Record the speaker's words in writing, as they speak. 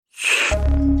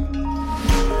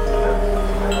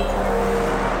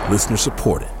Listener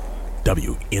supported.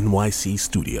 WNYC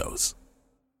Studios.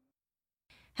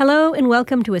 Hello and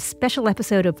welcome to a special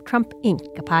episode of Trump Inc.,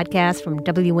 a podcast from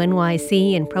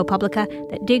WNYC and ProPublica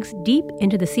that digs deep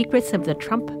into the secrets of the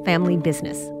Trump family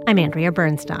business. I'm Andrea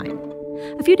Bernstein.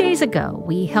 A few days ago,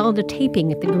 we held a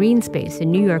taping at the Green Space in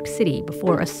New York City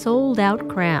before a sold-out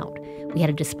crowd. We had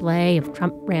a display of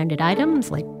Trump-branded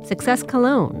items like Success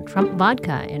Cologne, Trump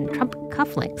Vodka, and Trump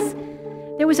cufflinks.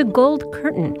 There was a gold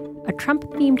curtain, a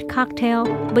Trump-themed cocktail,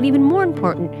 but even more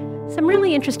important, some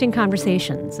really interesting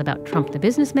conversations about Trump the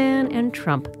businessman and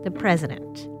Trump the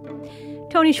president.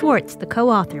 Tony Schwartz, the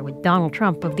co-author with Donald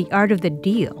Trump of The Art of the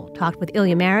Deal, talked with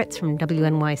Ilya Marritz from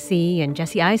WNYC and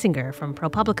Jesse Eisinger from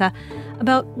ProPublica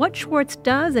about what Schwartz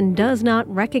does and does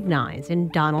not recognize in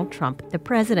Donald Trump the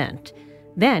president.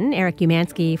 Then Eric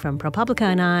Umansky from ProPublica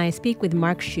and I speak with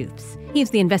Mark Schufts. He's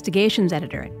the investigations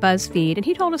editor at BuzzFeed, and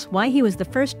he told us why he was the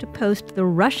first to post the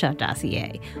Russia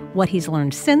dossier, what he's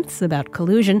learned since about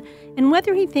collusion, and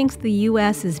whether he thinks the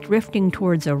U.S. is drifting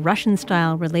towards a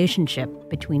Russian-style relationship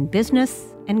between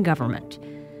business and government.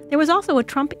 There was also a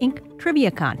Trump Inc.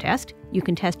 trivia contest. You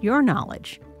can test your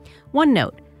knowledge. One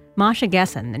note, Masha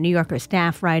Gessen, the New Yorker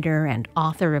staff writer and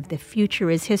author of The Future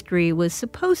is History, was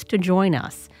supposed to join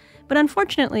us. But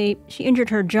unfortunately, she injured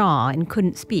her jaw and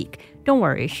couldn't speak. Don't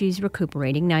worry, she's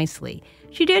recuperating nicely.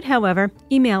 She did, however,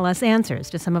 email us answers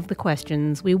to some of the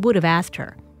questions we would have asked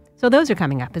her. So those are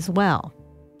coming up as well.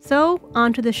 So,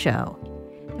 on to the show.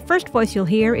 The first voice you'll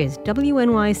hear is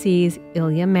WNYC's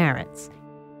Ilya Marritz.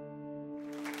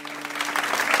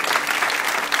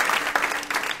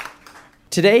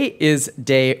 Today is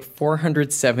day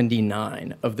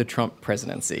 479 of the Trump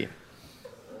presidency.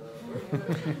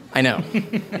 I know.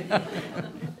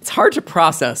 It's hard to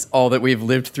process all that we've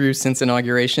lived through since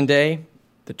Inauguration Day.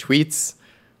 The tweets,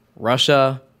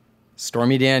 Russia,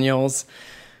 Stormy Daniels.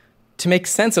 To make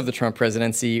sense of the Trump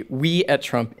presidency, we at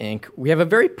Trump Inc., we have a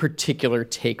very particular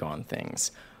take on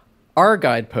things. Our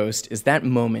guidepost is that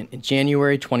moment in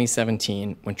January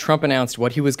 2017 when Trump announced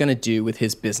what he was going to do with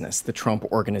his business, the Trump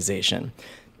Organization.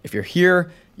 If you're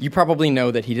here, you probably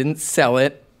know that he didn't sell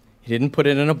it. He didn't put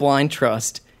it in a blind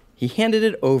trust. He handed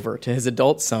it over to his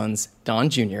adult sons, Don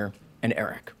Jr. and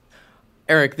Eric.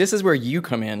 Eric, this is where you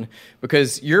come in,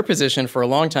 because your position for a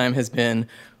long time has been,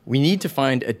 we need to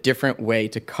find a different way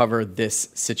to cover this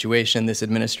situation, this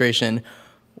administration.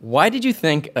 Why did you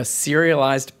think a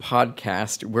serialized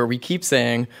podcast where we keep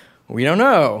saying, we don't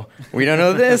know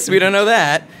this, we don't know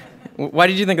that, why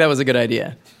did you think that was a good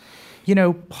idea? You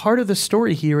know, part of the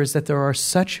story here is that there are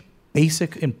such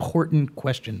basic, important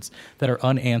questions that are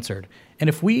unanswered. And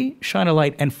if we shine a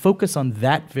light and focus on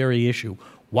that very issue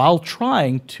while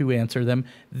trying to answer them,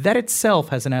 that itself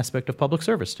has an aspect of public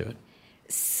service to it.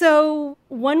 So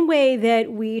one way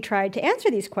that we tried to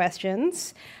answer these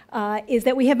questions is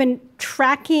that we have been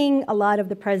tracking a lot of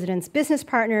the president's business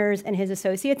partners and his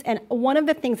associates. And one of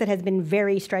the things that has been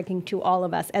very striking to all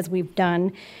of us as we've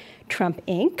done Trump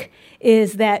Inc.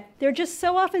 is that there just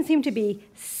so often seemed to be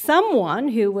someone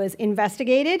who was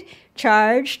investigated,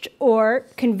 charged, or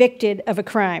convicted of a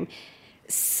crime.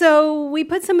 So we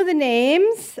put some of the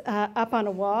names up on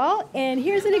a wall, and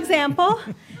here's an example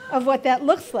of what that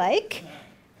looks like.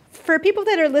 For people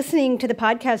that are listening to the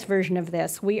podcast version of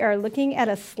this, we are looking at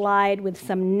a slide with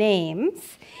some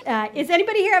names. Does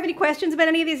anybody here have any questions about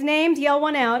any of these names? Yell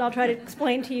one out. I'll try to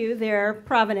explain to you their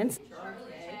provenance.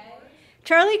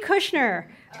 Charlie Kushner.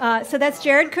 So that's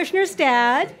Jared Kushner's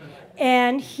dad,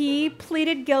 and he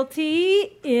pleaded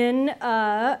guilty in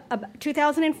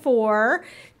 2004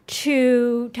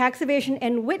 to tax evasion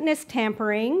and witness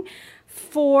tampering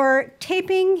for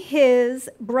taping his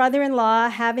brother-in-law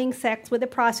having sex with a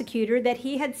prosecutor that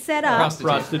he had set up.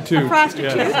 Prostitute. A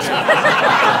prostitute. Yes.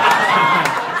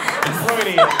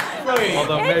 Freudian.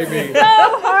 Although maybe. It's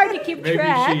so hard to keep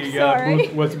track. Maybe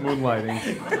she was moonlighting.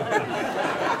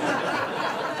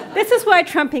 This is why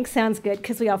Trump Inc. sounds good,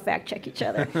 because we all fact-check each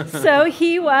other. So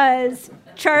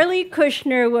Charlie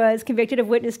Kushner was convicted of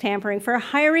witness tampering for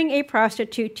hiring a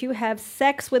prostitute to have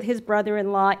sex with his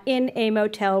brother-in-law in a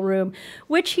motel room,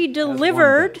 which he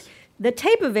delivered the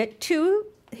tape of it to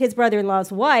his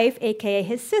brother-in-law's wife, a.k.a.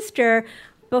 his sister,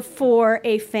 before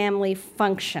a family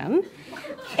function.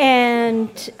 And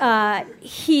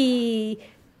he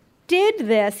did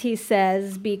this, he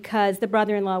says, because the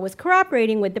brother-in-law was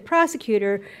cooperating with the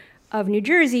prosecutor of New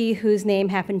Jersey, whose name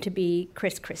happened to be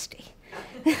Chris Christie.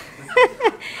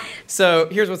 So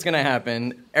here's what's going to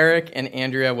happen. Eric and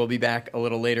Andrea will be back a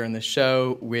little later in the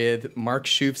show with Mark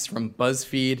Schufts from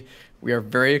BuzzFeed. We are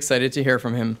very excited to hear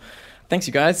from him. Thanks,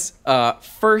 you guys.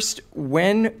 First,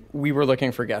 when we were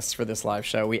looking for guests for this live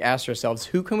show, we asked ourselves,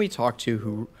 who can we talk to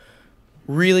who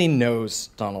really knows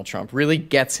Donald Trump, really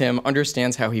gets him,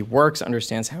 understands how he works,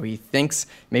 understands how he thinks,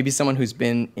 maybe someone who's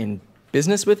been in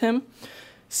business with him?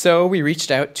 So we reached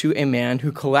out to a man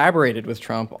who collaborated with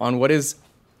Trump on what is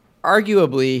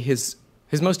arguably his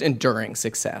most enduring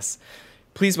success.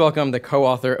 Please welcome the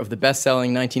co-author of the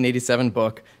best-selling 1987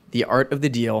 book, The Art of the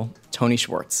Deal, Tony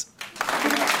Schwartz.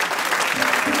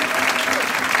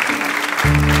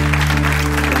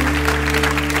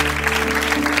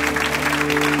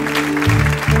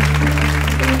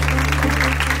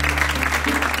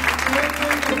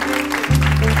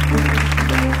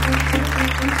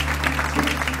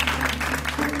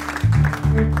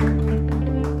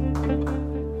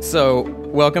 So,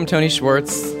 welcome, Tony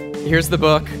Schwartz. Here's the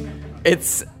book.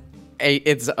 It's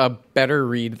a better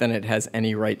read than it has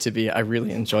any right to be. I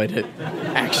really enjoyed it,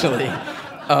 actually.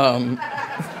 And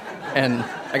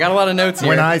I got a lot of notes here.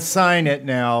 When I sign it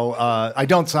now, I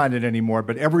don't sign it anymore,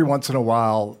 but every once in a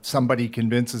while, somebody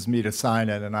convinces me to sign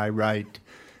it, and I write,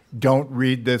 "Don't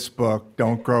read this book.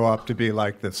 Don't grow up to be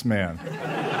like this man."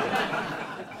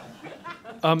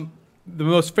 The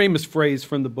most famous phrase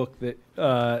from the book that,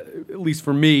 at least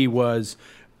for me, was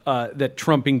that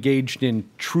Trump engaged in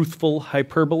truthful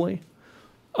hyperbole,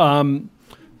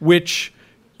 which,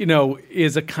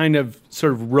 is a kind of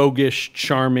sort of roguish,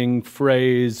 charming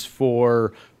phrase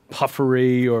for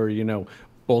puffery or,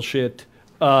 bullshit.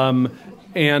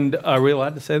 And are we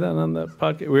allowed to say that on the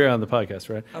podcast? We're on the podcast,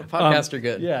 right? Podcasts are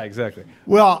good. Yeah, exactly.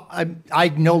 Well, I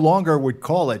no longer would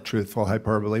call it truthful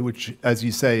hyperbole, which, as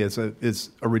you say, is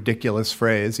a ridiculous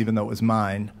phrase, even though it was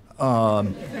mine.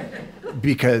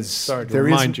 Because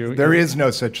there is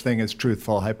no such thing as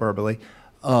truthful hyperbole.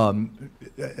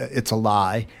 It's a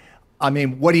lie. I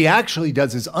mean, what he actually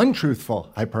does is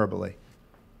untruthful hyperbole.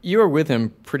 You were with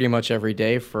him pretty much every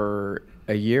day for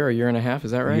a year and a half,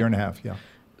 is that right? A year and a half, yeah.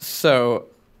 So,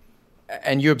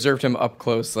 and you observed him up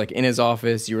close, like in his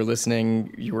office, you were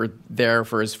listening, you were there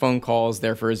for his phone calls,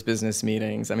 there for his business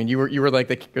meetings. I mean, you were like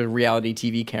the reality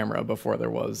TV camera before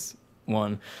there was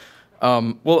one.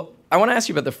 Well, I want to ask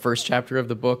you about the first chapter of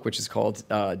the book, which is called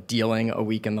Dealing: A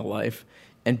Week in the Life.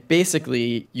 And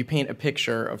basically, you paint a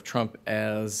picture of Trump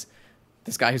as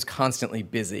this guy who's constantly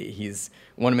busy.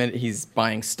 One minute he's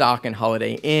buying stock in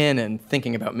Holiday Inn and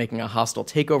thinking about making a hostile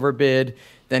takeover bid.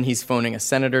 Then he's phoning a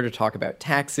senator to talk about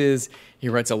taxes. He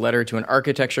writes a letter to an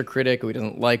architecture critic who he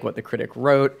doesn't like what the critic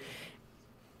wrote.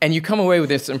 And you come away with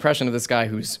this impression of this guy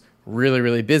who's really,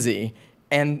 really busy.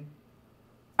 And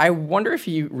I wonder if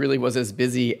he really was as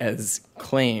busy as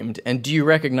claimed. And do you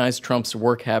recognize Trump's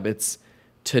work habits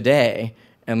today?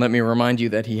 And let me remind you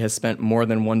that he has spent more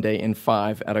than one day in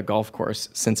 5 at a golf course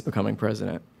since becoming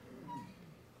president.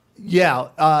 Yeah.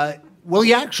 Well,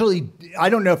 he actually, I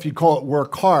don't know if you'd call it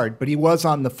work hard, but he was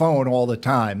on the phone all the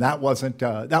time. That wasn't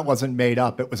made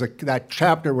up. That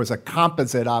chapter was a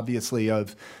composite, obviously,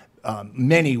 of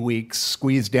many weeks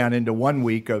squeezed down into 1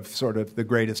 week of sort of the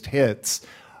greatest hits.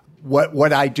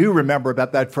 What I do remember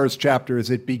about that first chapter is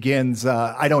it begins,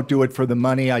 I don't do it for the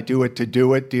money, I do it to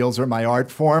do it. Deals are my art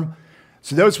form.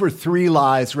 So those were 3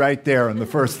 lies right there in the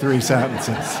first 3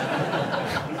 sentences.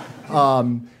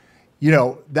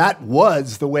 That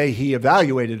was the way he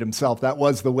evaluated himself. That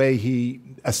was the way he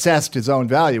assessed his own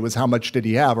value, was how much did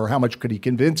he have or how much could he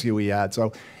convince you he had.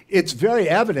 So it's very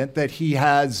evident that he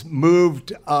has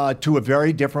moved to a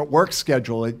very different work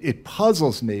schedule. It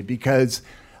puzzles me because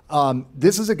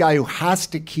this is a guy who has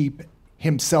to keep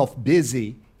himself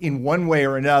busy in one way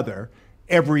or another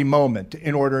every moment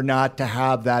in order not to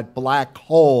have that black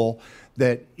hole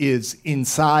that is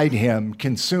inside him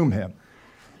consume him.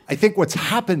 I think what's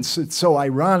happened so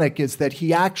ironic is that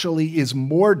he actually is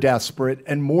more desperate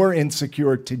and more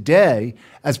insecure today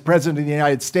as president of the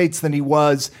United States than he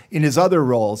was in his other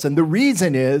roles. And the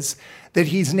reason is that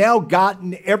he's now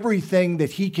gotten everything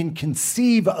that he can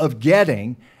conceive of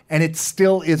getting, and it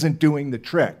still isn't doing the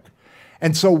trick.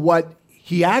 And so what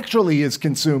he actually is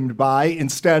consumed by,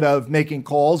 instead of making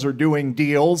calls or doing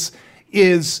deals,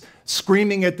 is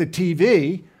screaming at the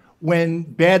TV when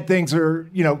bad things are,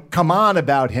 come on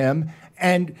about him.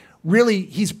 And really,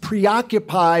 he's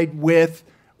preoccupied with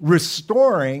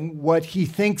restoring what he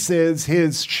thinks is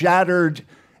his shattered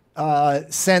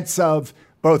sense of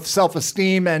both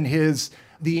self-esteem and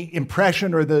the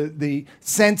impression or the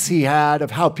sense he had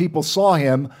of how people saw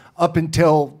him up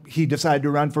until he decided to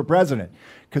run for president.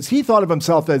 Because he thought of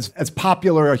himself as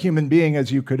popular a human being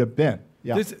as you could have been.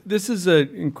 Yeah. This is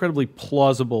an incredibly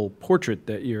plausible portrait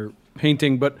that you're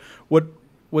painting, but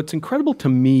what's incredible to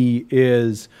me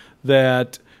is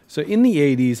that So in the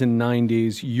 80s and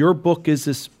 90s, your book is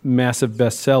this massive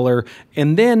bestseller,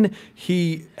 and then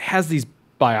he has these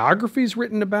biographies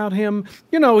written about him.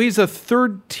 He's a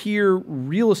third-tier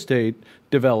real estate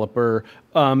developer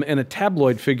and a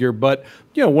tabloid figure, but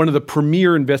one of the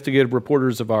premier investigative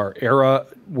reporters of our era,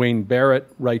 Wayne Barrett,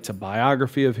 writes a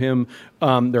biography of him.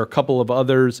 There are a couple of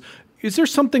others. Is there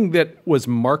something that was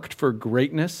marked for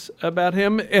greatness about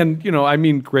him? And, I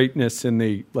mean greatness in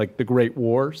the Great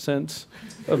War sense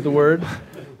of the word.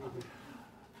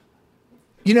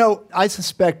 I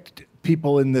suspect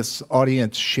people in this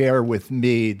audience share with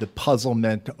me the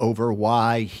puzzlement over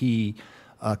why he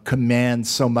commands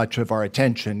so much of our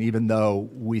attention, even though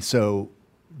we so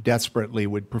desperately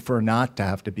would prefer not to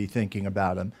have to be thinking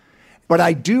about him. But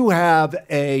I do have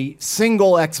a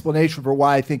single explanation for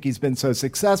why I think he's been so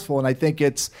successful, and I think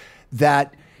it's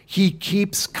that he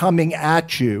keeps coming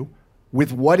at you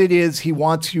with what it is he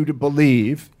wants you to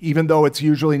believe, even though it's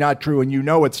usually not true and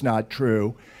it's not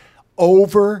true,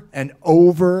 over and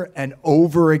over and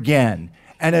over again.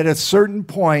 And at a certain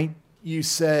point, you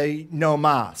say, no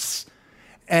mas.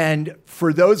 And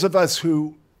for those of us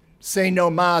who say no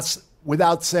mas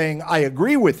without saying, I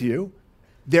agree with you,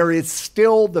 there is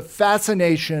still the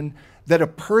fascination that a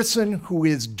person who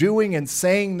is doing and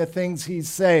saying the things he's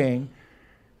saying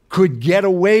could get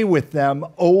away with them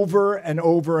over and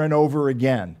over and over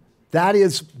again. That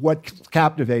is what's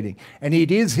captivating. And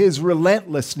it is his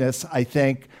relentlessness, I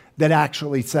think, that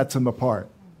actually sets him apart.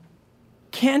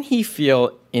 Can he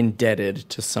feel indebted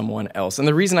to someone else? And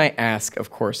the reason I ask, of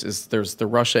course, is there's the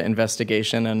Russia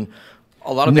investigation and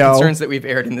a lot of the concerns that we've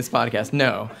aired in this podcast.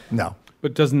 No.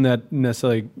 But doesn't that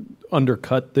necessarily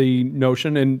undercut the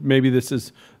notion, and maybe this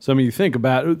is something you think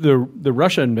about, the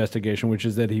Russia investigation, which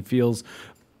is that he feels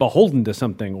beholden to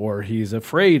something, or he's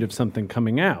afraid of something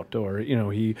coming out, or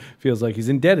he feels like he's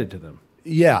indebted to them.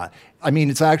 Yeah. I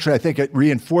mean, it's actually, I think it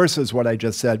reinforces what I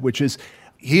just said, which is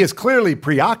he is clearly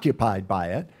preoccupied by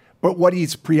it, but what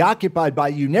he's preoccupied by,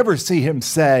 you never see him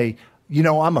say,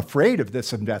 I'm afraid of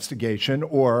this investigation,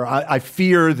 or I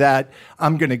fear that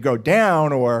I'm going to go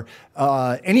down, or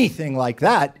anything like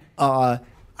that. I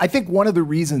think one of the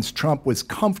reasons Trump was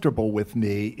comfortable with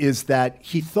me is that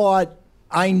he thought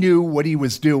I knew what he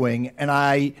was doing, and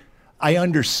I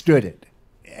understood it.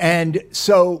 And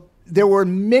so there were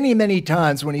many, many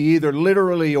times when he either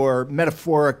literally or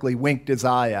metaphorically winked his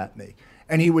eye at me.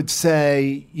 And he would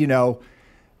say,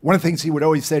 one of the things he would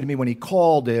always say to me when he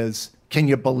called is, can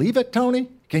you believe it, Tony?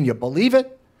 Can you believe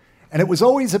it? And it was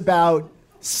always about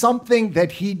something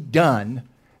that he'd done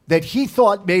that he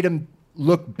thought made him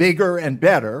look bigger and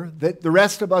better, that the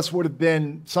rest of us would have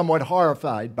been somewhat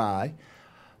horrified by.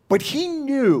 But he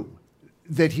knew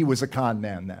that he was a con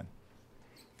man then.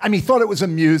 I mean, he thought it was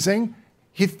amusing.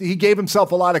 He gave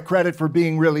himself a lot of credit for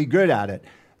being really good at it.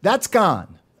 That's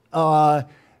gone.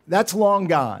 That's long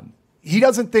gone. He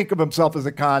doesn't think of himself as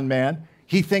a con man.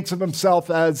 He thinks of himself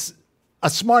as a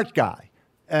smart guy,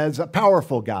 as a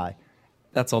powerful guy.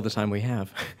 That's all the time we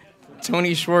have.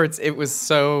 Tony Schwartz, it was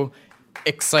so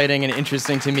exciting and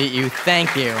interesting to meet you.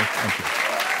 Thank you. Thank you.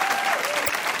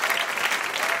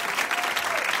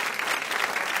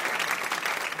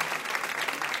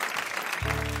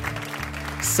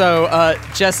 So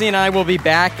Jesse and I will be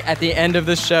back at the end of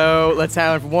the show. Let's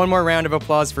have one more round of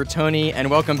applause for Tony, and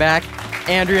welcome back,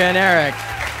 Andrea and Eric.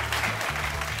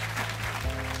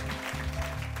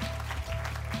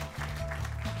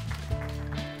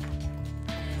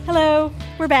 Hello,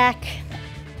 we're back.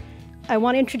 I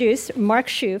want to introduce Mark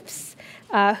Schoofs,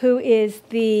 who is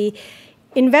the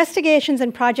investigations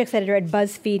and projects editor at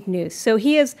BuzzFeed News. So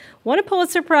he has won a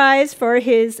Pulitzer Prize for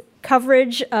his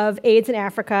coverage of AIDS in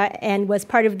Africa and was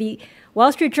part of the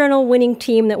Wall Street Journal winning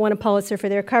team that won a Pulitzer for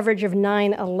their coverage of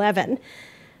 9/11.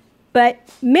 But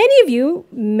many of you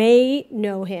may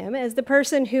know him as the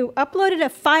person who uploaded a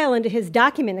file into his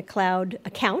Document Cloud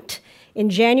account in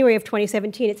January of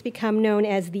 2017. It's become known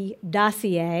as the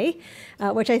Dossier,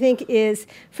 which I think is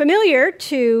familiar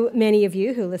to many of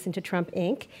you who listen to Trump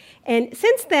Inc. And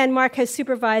since then, Mark has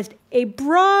supervised a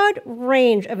broad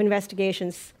range of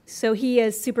investigations. So he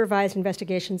has supervised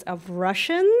investigations of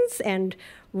Russians and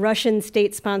Russian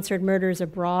state-sponsored murders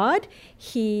abroad.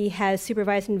 He has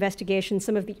supervised investigations,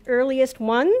 some of the earliest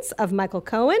ones, of Michael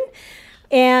Cohen,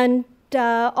 and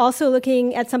also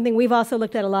looking at something we've also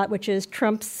looked at a lot, which is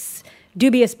Trump's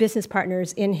dubious business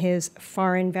partners in his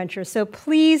foreign ventures. So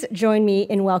please join me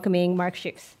in welcoming Mark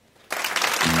Schoofs.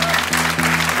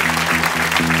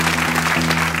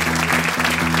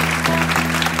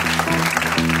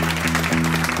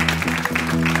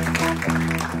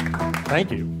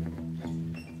 Thank you.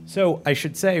 So I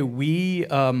should say we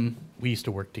We used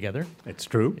to work together. It's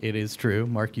true. It is true.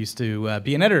 Mark used to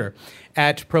be an editor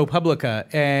at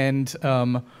ProPublica. And,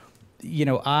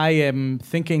 I am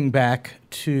thinking back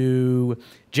to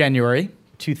January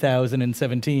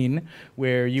 2017,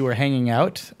 where you were hanging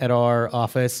out at our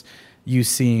office. You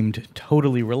seemed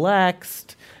totally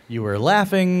relaxed. You were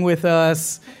laughing with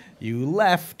us. You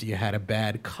left. You had a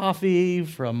bad coffee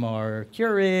from our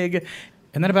Keurig.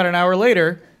 And then about an hour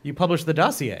later, you published the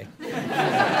Dossier.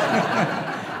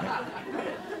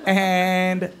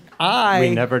 And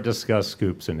We never discuss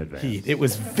scoops in advance. It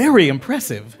was very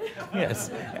impressive. Yes.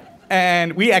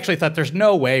 And we actually thought there's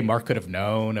no way Mark could have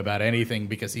known about anything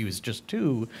because he was just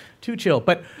too chill.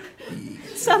 But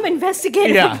Some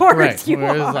investigative reports right. you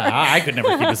are. I could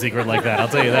never keep a secret like that, I'll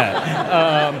tell you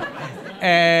that.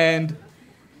 And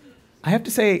I have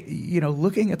to say,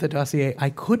 looking at the Dossier,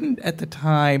 I couldn't at the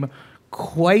time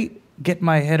quite get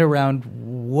my head around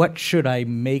what should I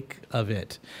make of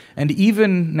it. And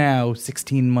even now,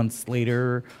 16 months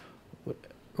later,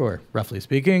 or roughly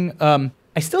speaking,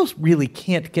 I still really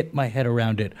can't get my head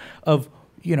around it of,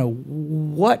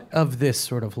 what of this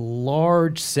sort of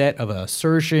large set of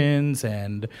assertions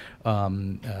and,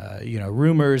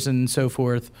 rumors and so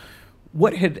forth,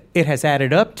 what it has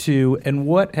added up to and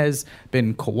what has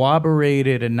been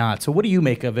corroborated and not. So what do you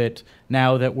make of it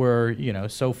now that we're,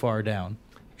 so far down?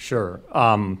 Sure.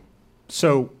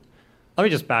 So let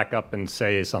me just back up and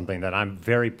say something that I'm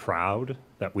very proud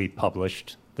that we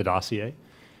published the Dossier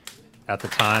at the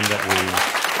time that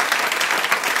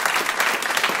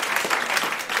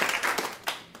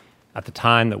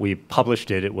we published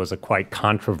it. It was a quite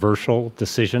controversial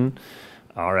decision.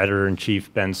 Our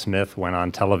editor-in-chief, Ben Smith, went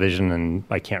on television, and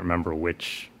I can't remember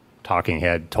which talking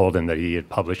head told him that he had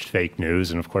published fake news,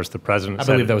 and of course the president I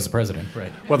believe that was the president,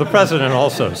 right. Well, the president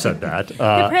also said that.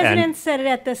 The president said it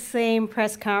at the same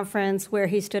press conference where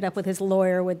he stood up with his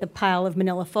lawyer with the pile of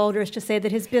manila folders to say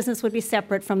that his business would be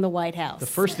separate from the White House. The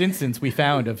first instance we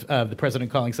found of the president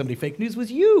calling somebody fake news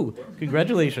was you.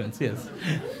 Congratulations, yes.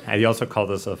 And he also called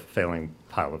us a failing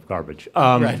pile of garbage.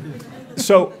 Right.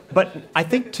 But I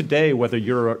think today, whether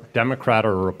you're a Democrat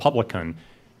or a Republican,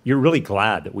 you're really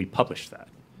glad that we published that.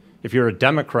 If you're a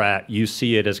Democrat, you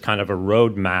see it as kind of a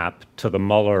roadmap to the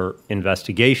Mueller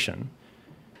investigation.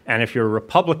 And if you're a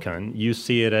Republican, you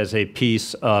see it as a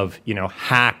piece of,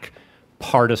 hack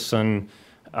partisan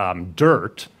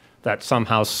dirt that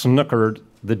somehow snookered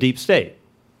the deep state.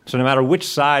 So no matter which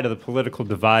side of the political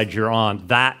divide you're on,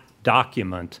 that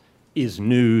document is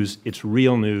news, it's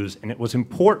real news, and it was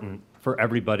important for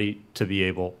everybody to be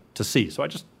able to see. So I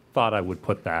just thought I would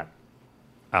put that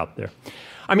out there.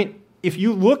 I mean, if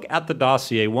you look at the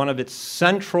Dossier, one of its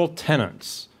central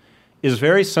tenets is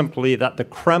very simply that the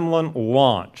Kremlin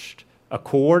launched a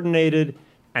coordinated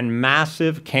and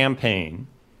massive campaign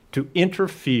to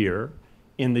interfere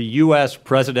in the U.S.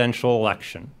 presidential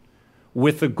election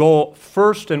with the goal,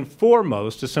 first and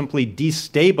foremost, to simply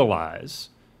destabilize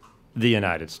the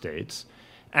United States.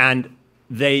 And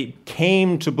they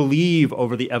came to believe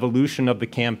over the evolution of the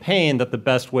campaign that the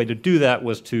best way to do that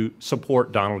was to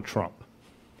support Donald Trump.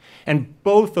 And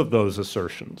both of those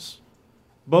assertions,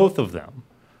 both of them,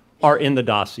 are in the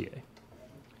Dossier.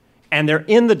 And they're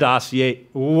in the Dossier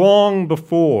long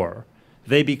before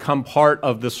they become part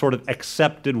of the sort of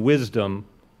accepted wisdom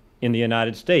in the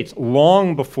United States,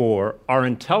 long before our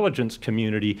intelligence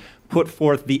community put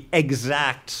forth the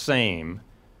exact same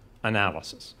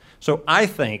analysis. So I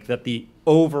think that the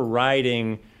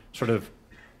overriding sort of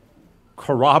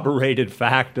corroborated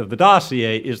fact of the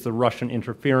Dossier is the Russian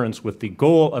interference with the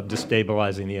goal of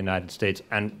destabilizing the United States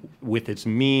and with its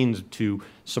means to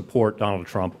support Donald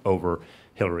Trump over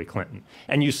Hillary Clinton.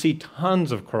 And you see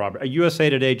tons of corroboration.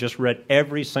 USA Today just read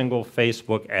every single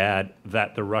Facebook ad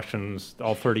that the Russians,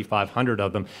 all 3,500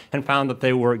 of them, and found that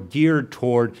they were geared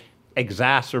toward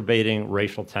exacerbating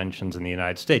racial tensions in the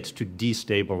United States to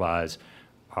destabilize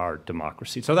our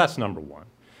democracy. So that's number one.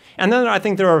 And then I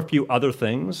think there are a few other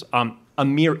things. A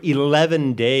mere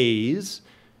 11 days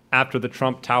after the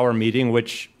Trump Tower meeting,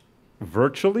 which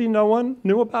virtually no one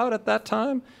knew about at that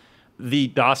time, the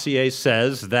Dossier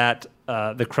says that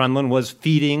the Kremlin was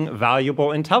feeding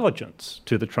valuable intelligence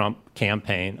to the Trump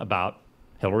campaign about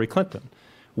Hillary Clinton.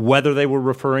 Whether they were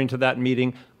referring to that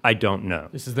meeting, I don't know.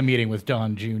 This is the meeting with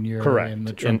Don Jr. Correct, in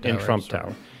the Trump Tower. in Trump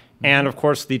Tower. And, of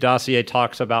course, the Dossier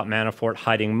talks about Manafort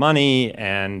hiding money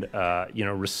and,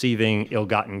 receiving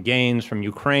ill-gotten gains from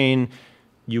Ukraine.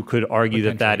 You could argue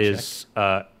that that is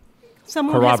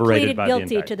Someone has corroborated pleaded by the guilty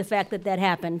indictment. to the fact that that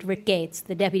happened. Rick Gates,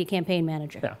 the deputy campaign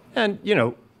manager. Yeah. And,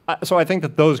 so I think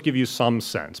that those give you some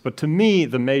sense. But to me,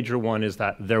 the major one is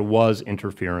that there was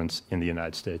interference in the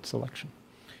United States election.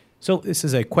 So this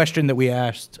is a question that we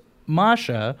asked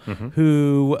Masha,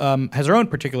 who has her own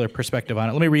particular perspective on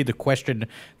it. Let me read the question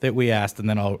that we asked, and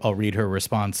then I'll read her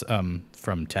response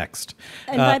from text.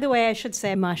 And by the way, I should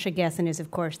say Masha Gessen is,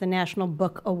 of course, the National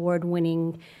Book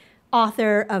Award-winning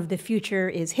author of The Future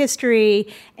is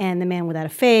History and The Man Without a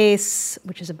Face,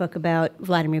 which is a book about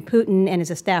Vladimir Putin, and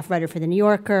is a staff writer for The New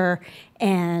Yorker,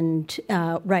 and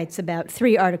writes about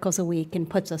 3 articles a week and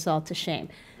puts us all to shame.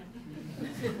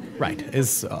 Right,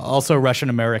 is also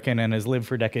Russian-American and has lived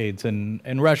for decades in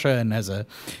Russia and has a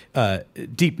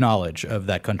deep knowledge of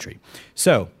that country.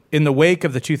 So, in the wake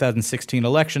of the 2016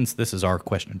 elections, this is our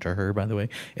question to her, by the way.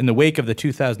 In the wake of the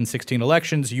 2016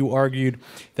 elections, you argued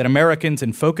that Americans,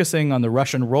 in focusing on the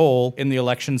Russian role in the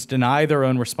elections, deny their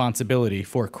own responsibility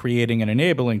for creating and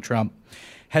enabling Trump.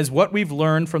 Has what we've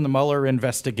learned from the Mueller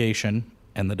investigation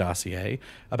and the dossier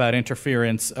about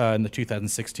interference in the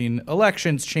 2016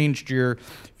 elections changed your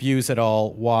views at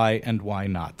all? Why and why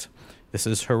not? This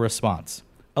is her response.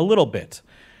 A little bit.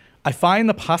 I find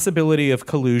the possibility of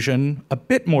collusion a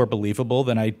bit more believable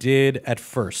than I did at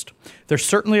first. There's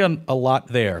certainly a lot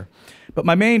there. But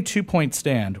my main 2-point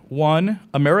stand. 1,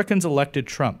 Americans elected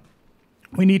Trump.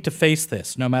 We need to face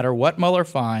this. No matter what Mueller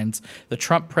finds, the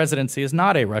Trump presidency is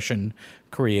not a Russian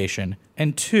creation.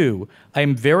 And 2, I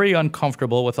am very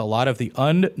uncomfortable with a lot of the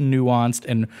unnuanced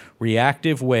and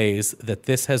reactive ways that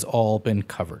this has all been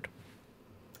covered.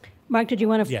 Mark, did you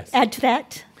want to add to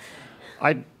that?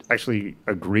 I actually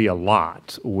agree a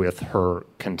lot with her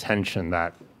contention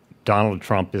that Donald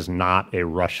Trump is not a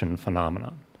Russian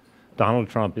phenomenon. Donald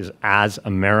Trump is as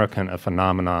American a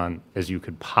phenomenon as you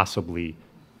could possibly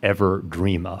ever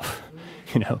dream of,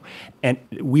 and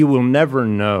we will never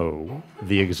know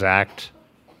the exact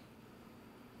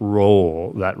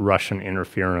role that Russian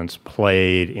interference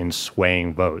played in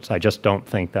swaying votes. I just don't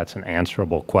think that's an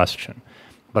answerable question.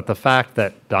 But the fact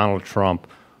that Donald Trump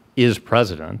is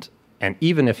president, and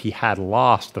even if he had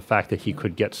lost, the fact that he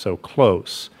could get so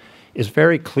close is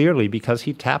very clearly because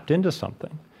he tapped into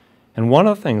something. And one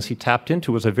of the things he tapped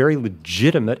into was a very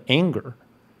legitimate anger.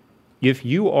 If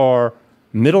you are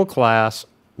middle class,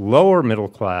 lower middle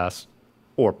class,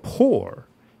 or poor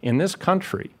in this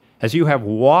country, as you have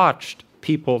watched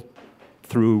people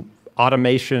through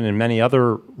automation and many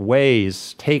other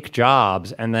ways take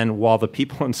jobs, and then while the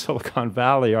people in Silicon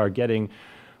Valley are getting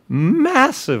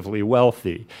massively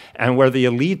wealthy, and where the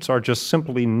elites are just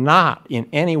simply not in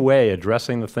any way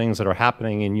addressing the things that are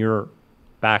happening in your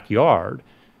backyard,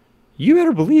 you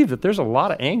better believe that there's a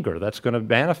lot of anger that's going to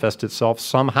manifest itself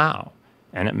somehow.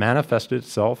 And it manifested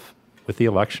itself with the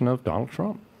election of Donald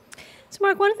Trump. So,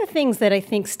 Mark, one of the things that I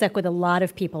think stuck with a lot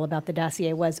of people about the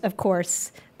dossier was, of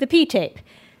course, the P-tape.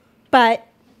 But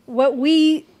what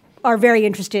we are very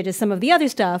interested in is some of the other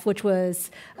stuff, which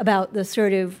was about the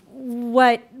sort of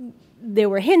what there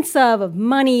were hints of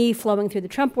money flowing through the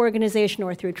Trump organization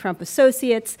or through Trump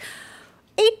associates.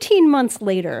 18 months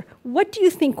later, what do you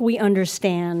think we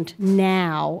understand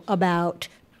now about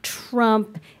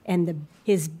Trump and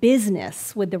his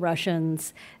business with the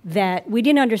Russians that we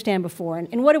didn't understand before?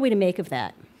 And what are we to make of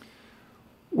that?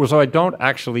 Well, so I don't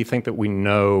actually think that we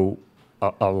know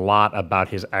a lot about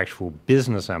his actual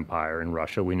business empire in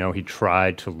Russia. We know he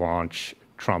tried to launch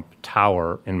Trump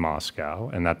Tower in Moscow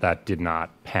and that did not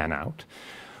pan out.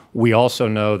 We also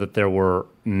know that there were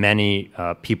many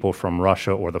people from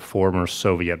Russia or the former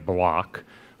Soviet bloc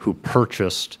who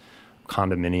purchased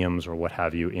condominiums or what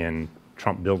have you in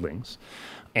Trump buildings.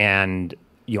 And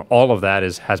all of that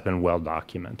has been well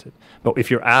documented. But if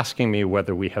you're asking me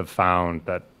whether we have found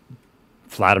that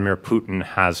Vladimir Putin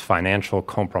has financial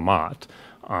compromat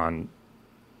on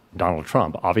Donald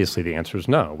Trump, obviously the answer is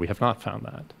no. We have not found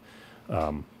that.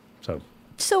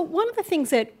 So one of the things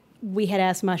that we had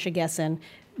asked Masha Gessen,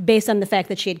 based on the fact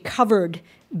that she had covered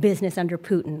business under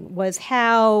Putin, was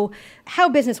how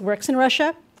business works in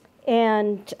Russia.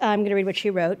 And I'm going to read what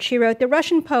she wrote. She wrote, the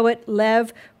Russian poet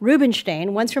Lev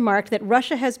Rubinstein once remarked that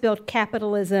Russia has built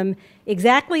capitalism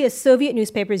exactly as Soviet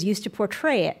newspapers used to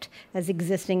portray it as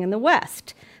existing in the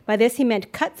West. By this, he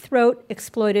meant cutthroat,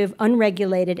 exploitive,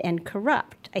 unregulated, and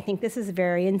corrupt. I think this is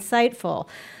very insightful.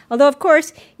 Although, of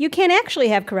course, you can't actually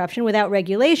have corruption without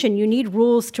regulation. You need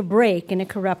rules to break in a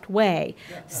corrupt way.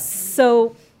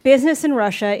 So business in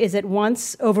Russia is at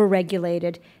once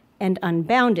overregulated and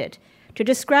unbounded. To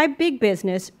describe big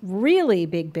business, really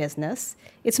big business,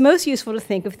 it's most useful to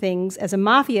think of things as a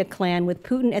mafia clan with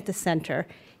Putin at the center.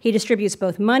 He distributes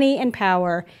both money and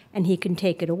power, and he can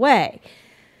take it away.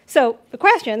 So the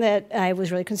question that I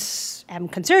was really am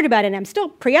concerned about and I'm still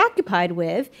preoccupied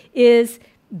with is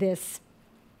this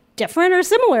different or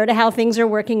similar to how things are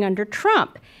working under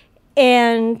Trump?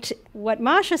 And what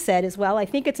Masha said as well, I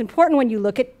think it's important when you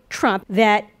look at Trump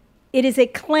that it is a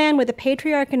clan with a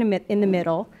patriarch in the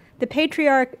middle. The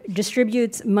patriarch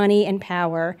distributes money and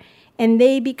power, and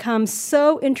they become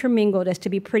so intermingled as to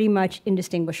be pretty much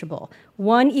indistinguishable.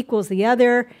 One equals the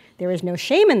other. There is no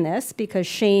shame in this because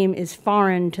shame is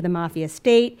foreign to the mafia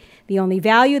state. The only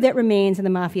value that remains in the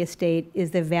mafia state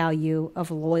is the value of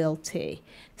loyalty.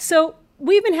 So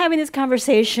we've been having this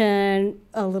conversation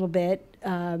a little bit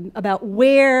about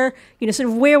where, sort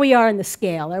of where we are in the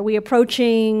scale. Are we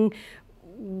approaching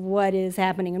what is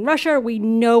happening in Russia? Are we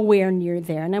nowhere near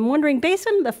there? And I'm wondering, based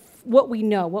on what we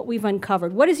know, what we've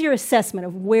uncovered, what is your assessment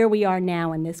of where we are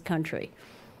now in this country?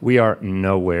 We are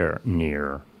nowhere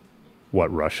near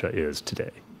what Russia is today.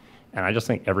 And I just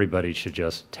think everybody should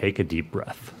just take a deep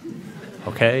breath,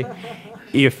 okay?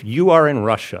 If you are in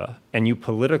Russia and you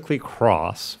politically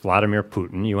cross Vladimir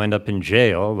Putin, you end up in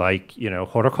jail like,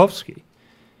 Khodorkovsky.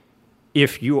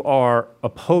 If you are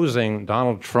opposing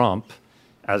Donald Trump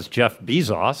as Jeff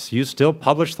Bezos, you still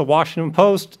publish the Washington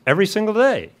Post every single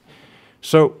day.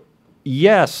 So,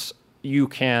 yes, you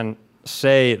can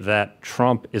say that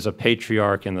Trump is a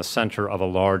patriarch in the center of a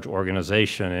large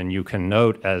organization, and you can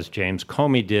note, as James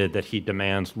Comey did, that he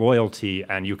demands loyalty,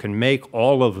 and you can make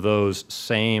all of those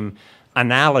same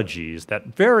analogies that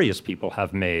various people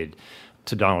have made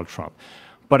to Donald Trump.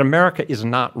 But America is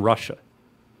not Russia.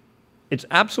 It's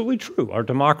absolutely true. Our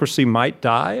democracy might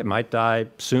die. It might die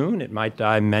soon. It might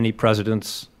die many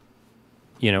presidents,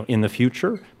 in the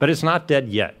future. But it's not dead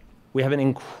yet. We have an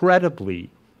incredibly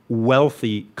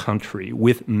wealthy country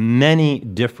with many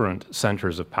different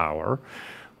centers of power,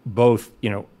 both,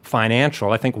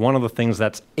 financial. I think one of the things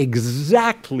that's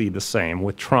exactly the same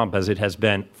with Trump as it has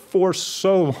been for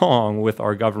so long with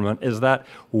our government is that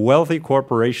wealthy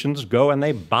corporations go and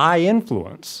they buy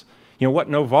influence. What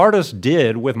Novartis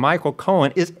did with Michael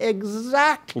Cohen is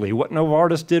exactly what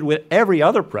Novartis did with every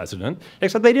other president,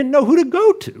 except they didn't know who to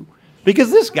go to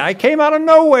because this guy came out of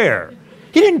nowhere.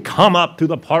 He didn't come up through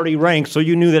the party ranks, so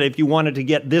you knew that if you wanted to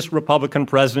get this Republican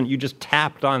president, you just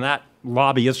tapped on that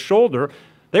lobbyist's shoulder.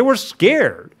 They were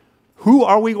scared. Who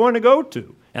are we going to go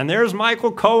to? And there's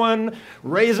Michael Cohen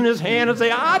raising his hand and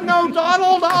saying, no,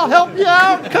 Donald, I'll help you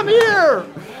out. Come here.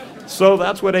 So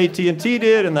that's what AT&T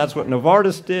did, and that's what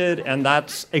Novartis did, and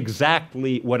that's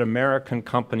exactly what American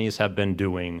companies have been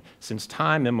doing since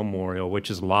time immemorial,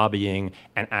 which is lobbying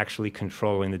and actually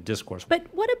controlling the discourse. But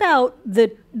what about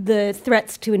the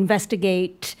threats to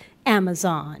investigate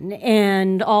Amazon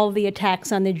and all the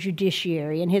attacks on the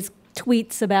judiciary and his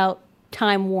tweets about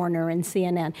Time Warner and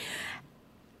CNN?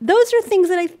 Those are things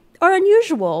that are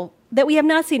unusual that we have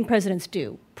not seen presidents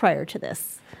do prior to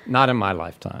this. Not in my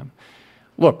lifetime.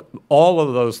 Look, all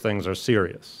of those things are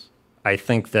serious. I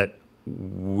think that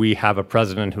we have a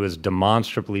president who has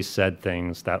demonstrably said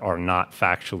things that are not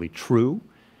factually true.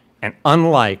 And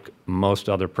unlike most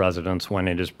other presidents, when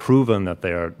it is proven that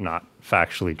they are not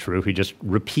factually true, he just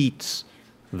repeats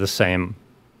the same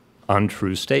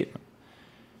untrue statement.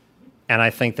 And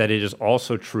I think that it is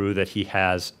also true that he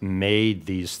has made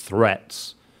these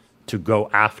threats to go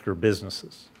after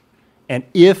businesses. And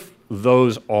if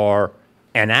those are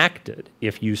enacted,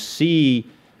 if you see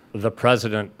the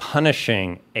president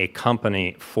punishing a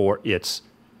company for its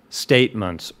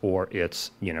statements or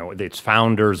its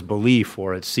founder's belief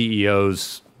or its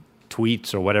CEO's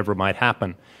tweets or whatever might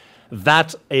happen,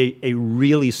 that's a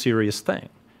really serious thing.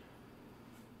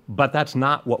 But that's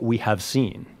not what we have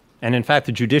seen. And in fact,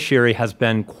 the judiciary has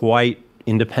been quite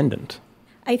independent.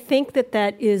 I think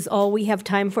that is all we have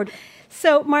time for.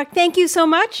 So, Mark, thank you so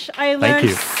much. I learned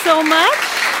so much.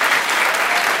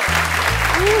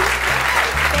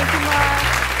 Thank you, Mark.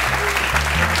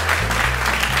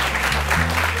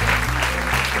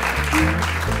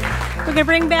 We're going to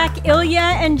bring back Ilya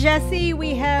and Jesse.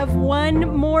 We have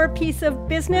one more piece of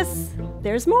business.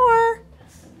 There's more.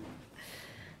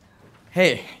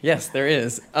 Hey, yes, there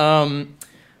is.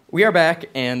 We are back,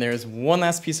 and there's one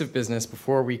last piece of business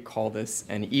before we call this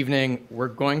an evening. We're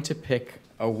going to pick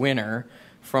a winner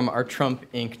from our Trump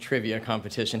Inc. trivia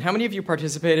competition. How many of you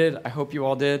participated? I hope you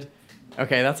all did.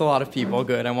 Okay, that's a lot of people.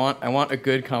 Good. I want a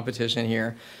good competition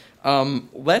here.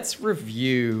 Let's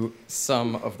review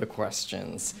some of the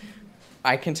questions.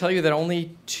 I can tell you that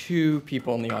only 2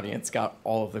 people in the audience got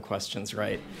all of the questions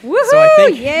right.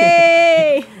 Woohoo!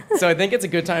 Yay! So I think it's a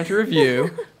good time to review.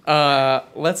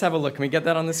 Let's have a look. Can we get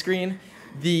that on the screen?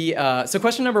 So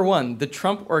question number 1, the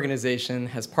Trump Organization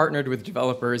has partnered with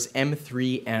developers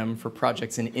M3M for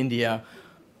projects in India.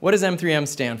 What does M3M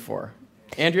stand for?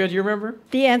 Andrea, do you remember?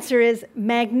 The answer is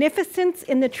magnificence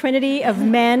in the trinity of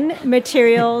men,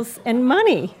 materials, and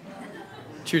money.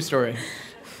 True story.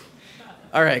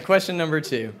 All right, question number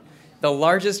 2. The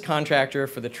largest contractor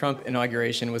for the Trump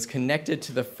inauguration was connected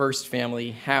to the first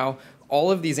family. How?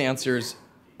 All of these answers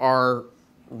are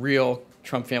real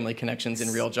Trump family connections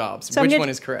in real jobs. So Which one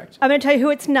is correct? I'm going to tell you who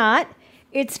it's not.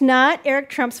 It's not Eric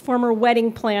Trump's former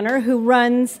wedding planner who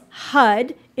runs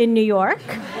HUD in New York.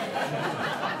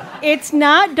 It's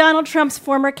not Donald Trump's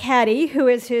former caddy, who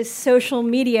is his social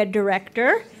media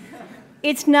director.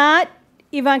 It's not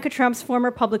Ivanka Trump's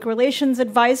former public relations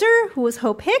advisor, who was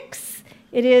Hope Hicks.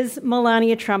 It is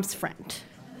Melania Trump's friend.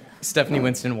 Stephanie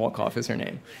Winston Wolkoff is her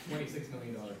name. $26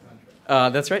 million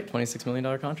contract. That's right, $26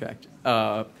 million contract.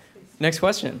 Next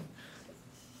question.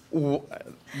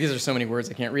 These are so many words,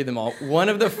 I can't read them all. One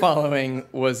of the following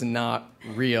was not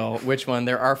real. Which one?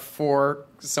 There are 4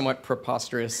 somewhat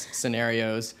preposterous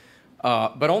scenarios,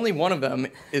 but only one of them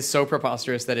is so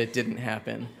preposterous that it didn't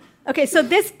happen. Okay, so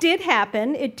this did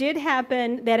happen. It did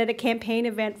happen that at a campaign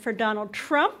event for Donald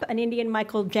Trump, an Indian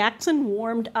Michael Jackson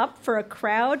warmed up for a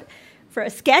crowd for a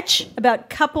sketch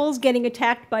about couples getting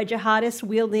attacked by jihadists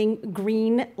wielding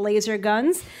green laser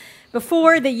guns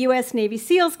before the U.S. Navy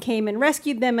SEALs came and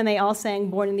rescued them, and they all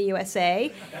sang Born in the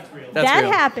USA. That's real. That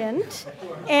happened.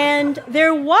 And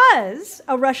there was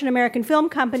a Russian-American film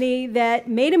company that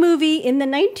made a movie in the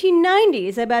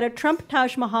 1990s about a Trump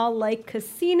Taj Mahal-like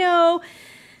casino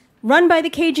run by the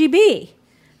KGB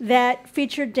that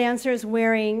featured dancers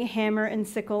wearing hammer and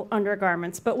sickle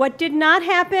undergarments. But what did not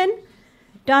happen?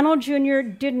 Donald Jr.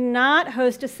 did not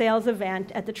host a sales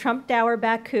event at the Trump Tower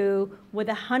Baku with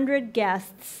 100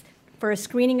 guests for a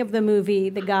screening of the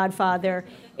movie The Godfather,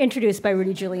 introduced by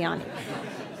Rudy Giuliani.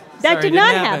 That Sorry, did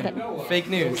not happen. Fake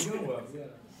news.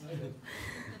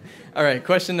 All right,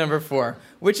 question number 4.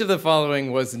 Which of the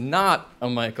following was not a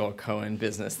Michael Cohen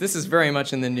business? This is very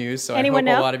much in the news, so Anyone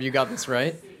I hope know? a lot of you got this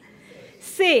right.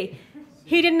 C.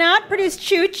 He did not produce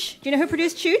Chooch. Do you know who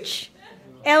produced Chooch?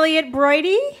 Elliot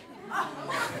Broidy.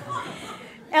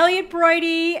 Elliot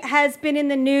Broidy has been in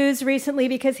the news recently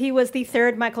because he was the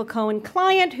 3rd Michael Cohen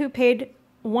client who paid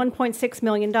 $1.6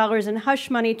 million in hush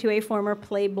money to a former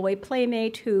Playboy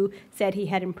playmate who said he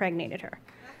had impregnated her.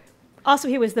 Also,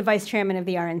 he was the vice chairman of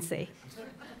the RNC.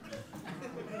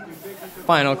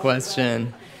 Final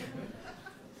question.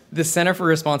 The Center for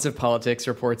Responsive Politics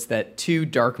reports that 2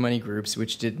 dark money groups,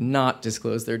 which did not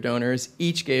disclose their donors,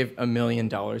 each gave $1 million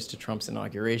to Trump's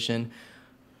inauguration.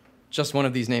 Just one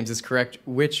of these names is correct.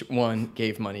 Which one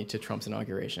gave money to Trump's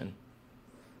inauguration?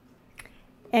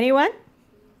 Anyone?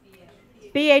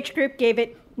 BH Group gave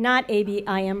it, not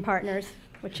ABIM Partners,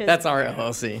 which is... That's our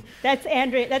LLC. That's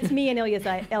Andrea. That's me and Ilya's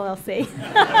LLC.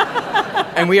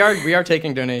 And we are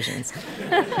taking donations.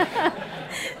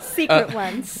 Secret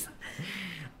ones.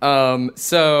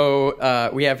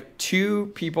 So we have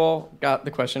 2 people got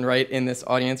the question right in this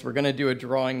audience. We're going to do a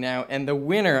drawing now. And the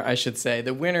winner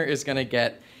is going to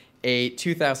get a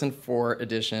 2004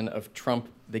 edition of Trump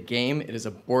the Game. It is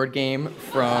a board game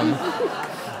from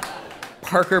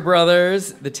Parker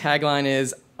Brothers. The tagline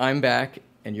is, "I'm back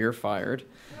and you're fired."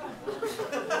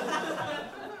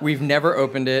 We've never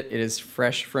opened it. It is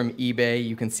fresh from eBay.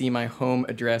 You can see my home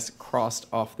address crossed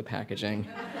off the packaging.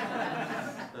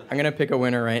 I'm going to pick a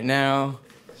winner right now.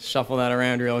 Shuffle that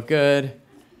around real good.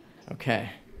 Okay.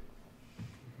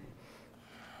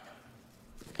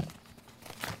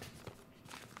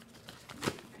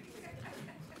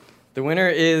 The winner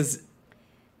is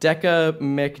Decca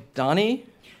McDonough.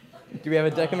 Do we have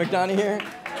a Decca McDonough here?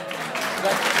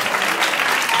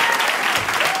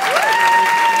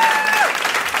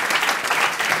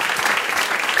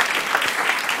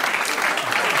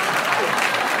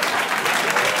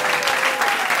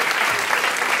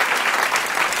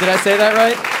 Did I say that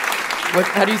right?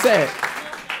 How do you say it?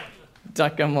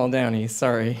 Decca Muldowney,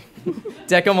 sorry.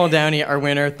 Decca Muldowney, our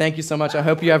winner. Thank you so much. I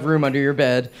hope you have room under your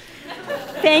bed.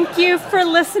 Thank you for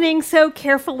listening so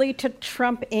carefully to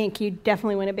Trump Inc. You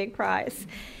definitely win a big prize.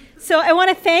 So I want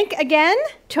to thank again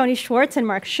Tony Schwartz and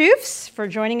Mark Schoofs for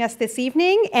joining us this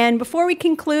evening. And before we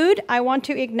conclude, I want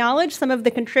to acknowledge some of the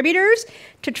contributors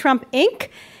to Trump Inc.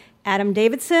 Adam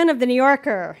Davidson of The New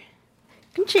Yorker.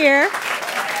 Come cheer.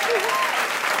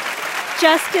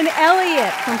 Justin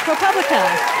Elliott from ProPublica.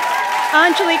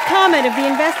 Angelique Comet of The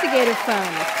Investigative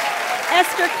Fund.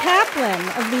 Esther Kaplan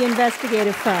of The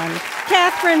Investigative Fund.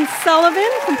 Catherine Sullivan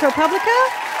from ProPublica.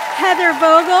 Heather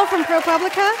Vogel from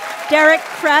ProPublica. Derek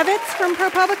Kravitz from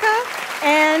ProPublica.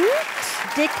 And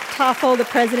Dick Toffel, the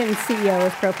president and CEO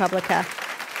of ProPublica.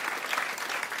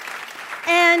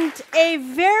 And a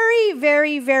very,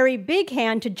 very, very big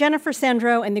hand to Jennifer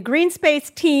Sendro and the Green Space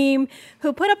team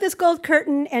who put up this gold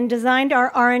curtain and designed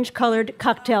our orange-colored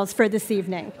cocktails for this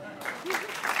evening.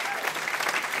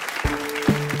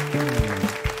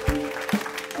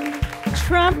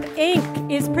 Trump Inc.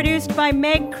 is produced by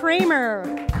Meg Kramer.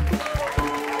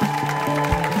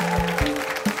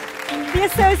 The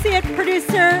associate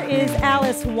producer is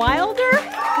Alice Wilder.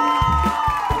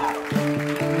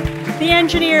 The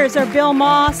engineers are Bill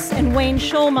Moss and Wayne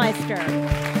Schulmeister.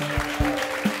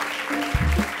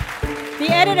 The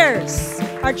editors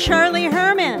are Charlie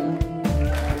Herman,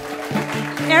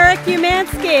 Eric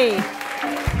Umansky,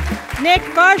 Nick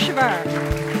Varshavar,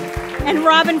 and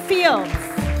Robin Fields.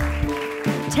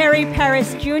 Terry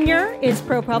Paris Jr. is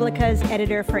ProPublica's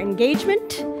editor for engagement.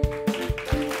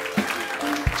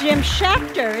 Jim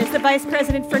Schachter is the vice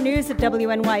president for news at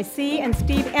WNYC, and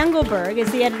Steve Engelberg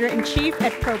is the editor-in-chief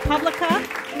at ProPublica.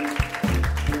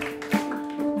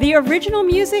 The original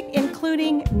music,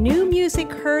 including new music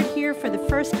heard here for the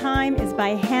first time, is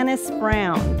by Hannes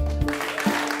Brown.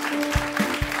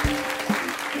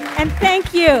 And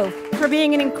thank you for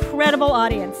being an incredible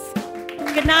audience.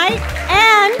 Good night,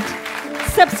 and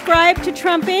subscribe to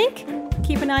Trump Inc.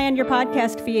 Keep an eye on your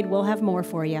podcast feed. We'll have more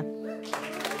for you.